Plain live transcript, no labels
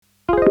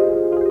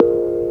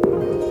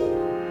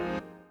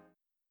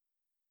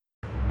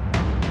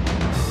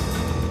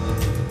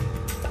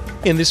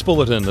In this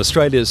bulletin,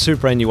 Australia's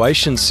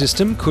superannuation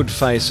system could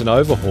face an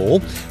overhaul,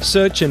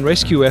 search and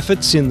rescue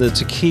efforts in the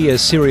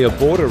Turkey-Syria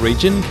border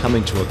region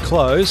coming to a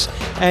close,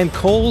 and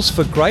calls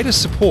for greater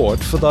support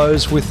for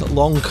those with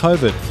long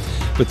COVID.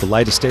 With the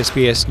latest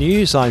SBS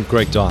News, I'm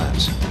Greg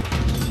Dyett.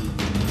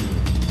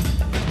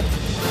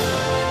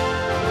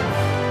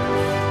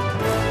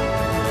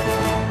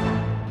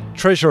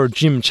 Treasurer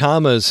Jim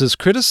Chalmers has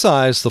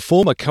criticised the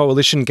former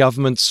coalition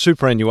government's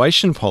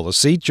superannuation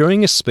policy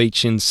during a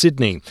speech in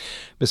Sydney.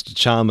 Mr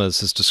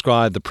Chalmers has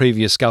described the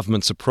previous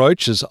government's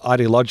approach as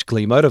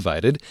ideologically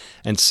motivated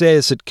and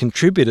says it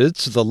contributed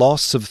to the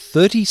loss of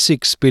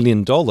 $36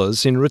 billion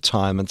in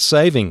retirement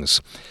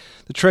savings.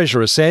 The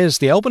Treasurer says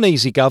the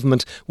Albanese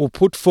government will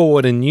put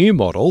forward a new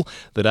model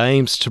that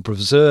aims to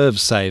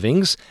preserve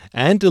savings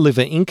and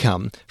deliver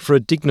income for a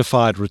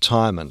dignified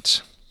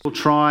retirement. We'll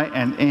try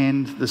and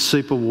end the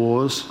super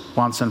wars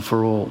once and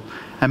for all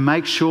and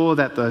make sure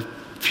that the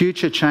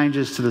future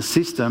changes to the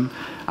system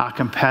are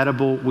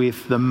compatible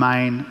with the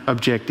main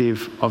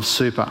objective of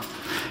super.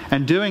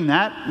 And doing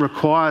that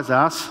requires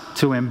us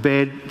to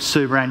embed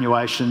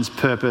superannuation's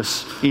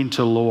purpose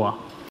into law.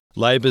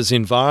 Labor's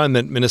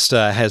Environment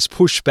Minister has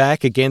pushed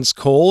back against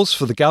calls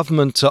for the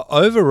government to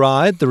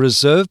override the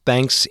Reserve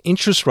Bank's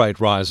interest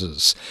rate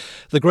rises.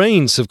 The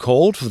Greens have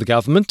called for the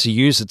government to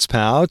use its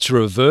power to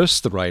reverse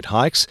the rate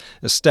hikes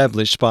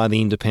established by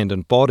the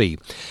independent body.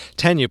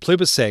 Tanya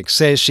Plibersek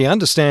says she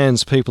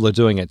understands people are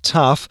doing it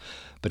tough,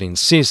 but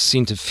insists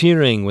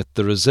interfering with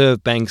the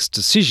Reserve Bank's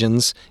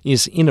decisions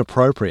is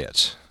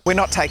inappropriate. We're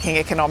not taking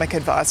economic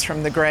advice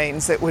from the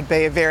Greens. It would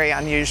be a very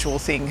unusual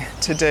thing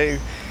to do,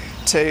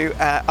 to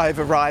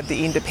override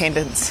the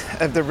independence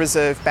of the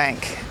Reserve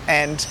Bank.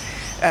 And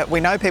we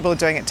know people are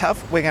doing it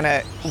tough.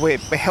 We're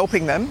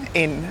helping them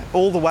in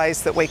all the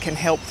ways that we can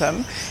help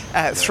them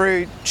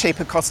through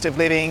cheaper cost of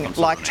living,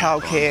 like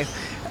childcare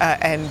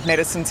and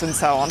medicines and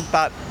so on.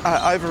 But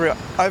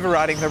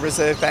overriding the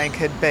Reserve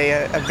Bank would be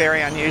a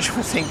very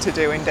unusual thing to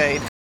do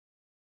indeed.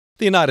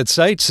 The United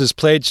States has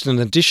pledged an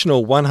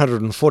additional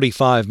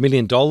 $145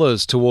 million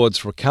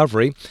towards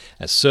recovery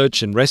as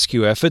search and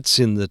rescue efforts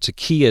in the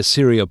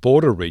Turkey-Syria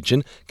border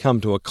region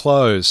come to a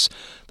close.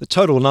 The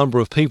total number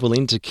of people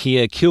in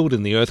Turkey killed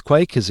in the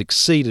earthquake has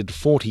exceeded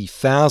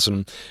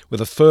 40,000,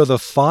 with a further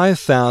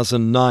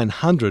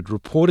 5,900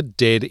 reported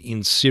dead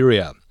in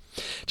Syria.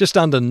 Just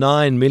under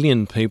 9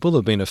 million people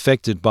have been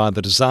affected by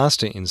the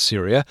disaster in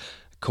Syria,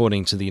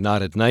 according to the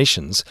United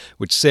Nations,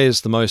 which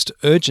says the most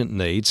urgent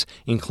needs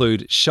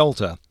include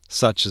shelter,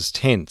 such as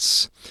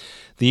tents.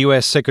 The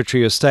US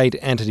Secretary of State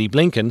Antony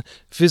Blinken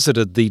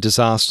visited the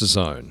disaster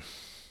zone.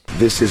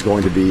 This is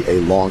going to be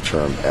a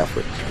long-term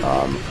effort.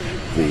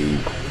 The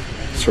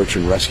search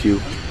and rescue,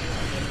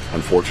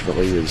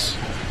 unfortunately, is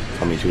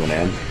coming to an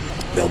end.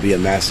 There'll be a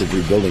massive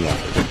rebuilding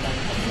effort.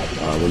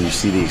 When you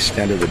see the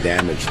extent of the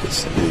damage,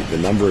 the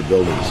number of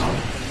buildings,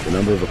 the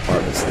number of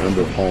apartments, the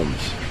number of homes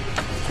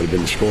that have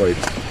been destroyed,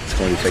 it's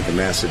going to take a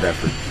massive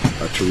effort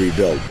to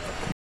rebuild.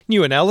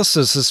 New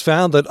analysis has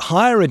found that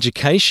higher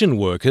education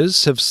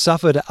workers have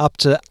suffered up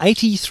to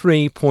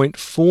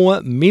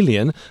 $83.4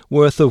 million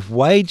worth of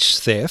wage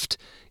theft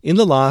in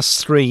the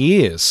last 3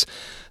 years.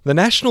 The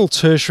National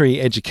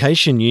Tertiary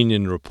Education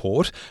Union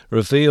report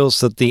reveals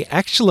that the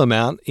actual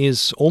amount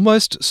is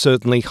almost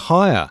certainly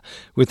higher,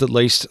 with at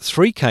least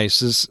 3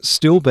 cases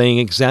still being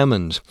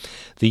examined.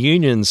 The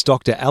union's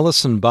Dr.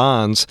 Alison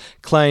Barnes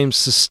claims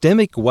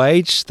systemic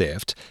wage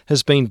theft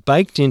has been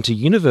baked into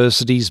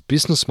universities'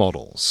 business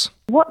models.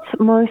 What's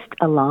most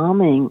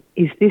alarming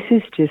is this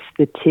is just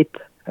the tip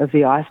of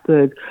the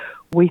iceberg.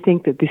 We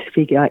think that this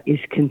figure is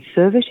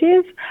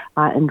conservative,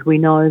 and we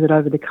know that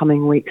over the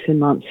coming weeks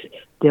and months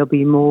there'll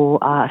be more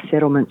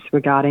settlements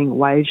regarding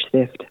wage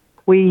theft.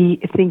 We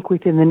think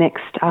within the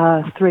next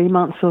 3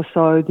 months or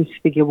so, this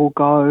figure will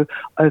go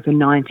over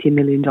 $90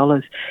 million.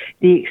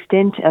 The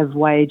extent of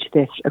wage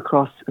theft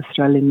across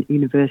Australian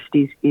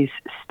universities is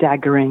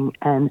staggering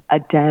and a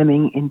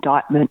damning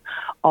indictment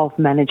of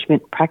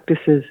management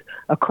practices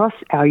across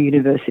our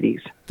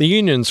universities. The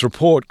union's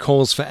report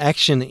calls for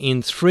action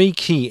in 3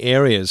 key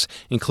areas,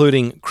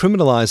 including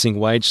criminalising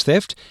wage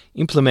theft,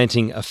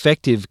 implementing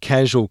effective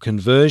casual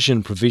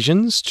conversion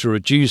provisions to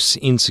reduce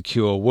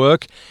insecure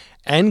work,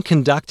 and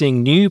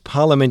conducting new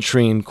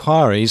parliamentary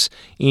inquiries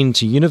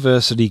into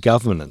university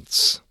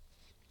governance.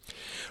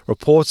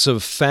 Reports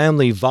of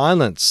family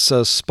violence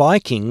are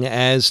spiking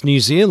as New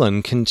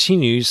Zealand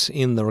continues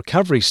in the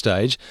recovery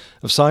stage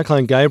of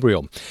Cyclone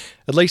Gabrielle.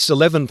 At least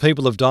 11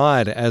 people have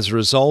died as a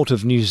result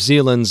of New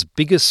Zealand's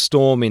biggest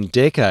storm in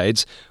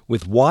decades,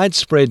 with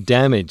widespread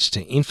damage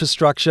to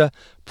infrastructure,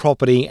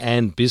 property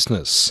and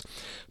business.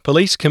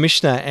 Police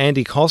Commissioner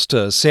Andy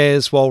Costa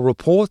says while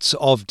reports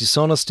of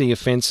dishonesty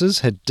offences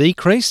had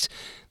decreased,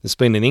 there's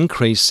been an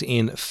increase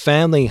in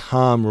family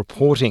harm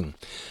reporting.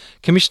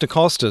 Commissioner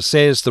Costa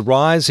says the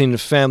rise in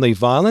family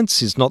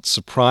violence is not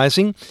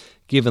surprising,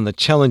 given the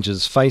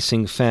challenges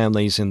facing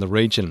families in the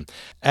region.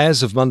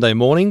 As of Monday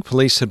morning,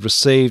 police had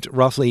received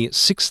roughly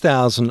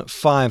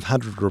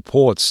 6,500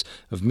 reports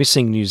of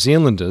missing New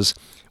Zealanders,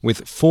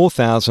 with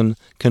 4,000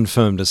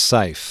 confirmed as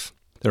safe.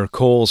 There are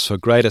calls for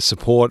greater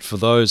support for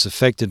those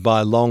affected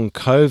by long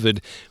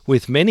COVID,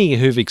 with many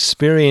who've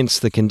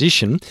experienced the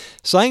condition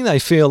saying they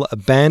feel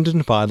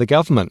abandoned by the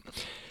government.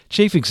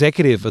 Chief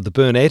Executive of the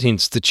Burnet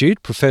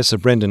Institute, Professor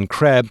Brendan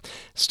Crabb,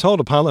 has told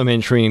a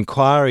parliamentary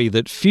inquiry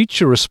that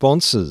future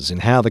responses in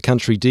how the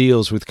country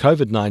deals with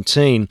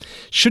COVID-19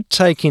 should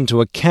take into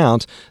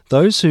account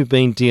those who've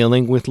been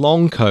dealing with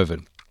long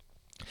COVID.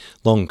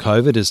 Long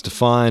COVID is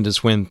defined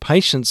as when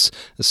patients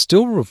are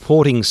still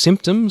reporting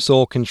symptoms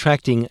or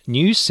contracting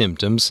new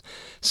symptoms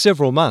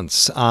several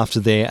months after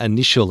their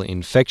initial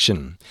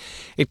infection.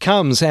 It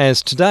comes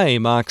as today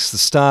marks the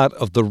start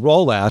of the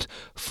rollout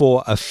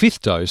for a 5th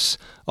dose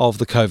of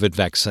the COVID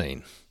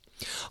vaccine.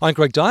 I'm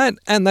Greg Dyett,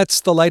 and that's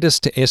the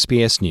latest to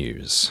SBS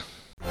News.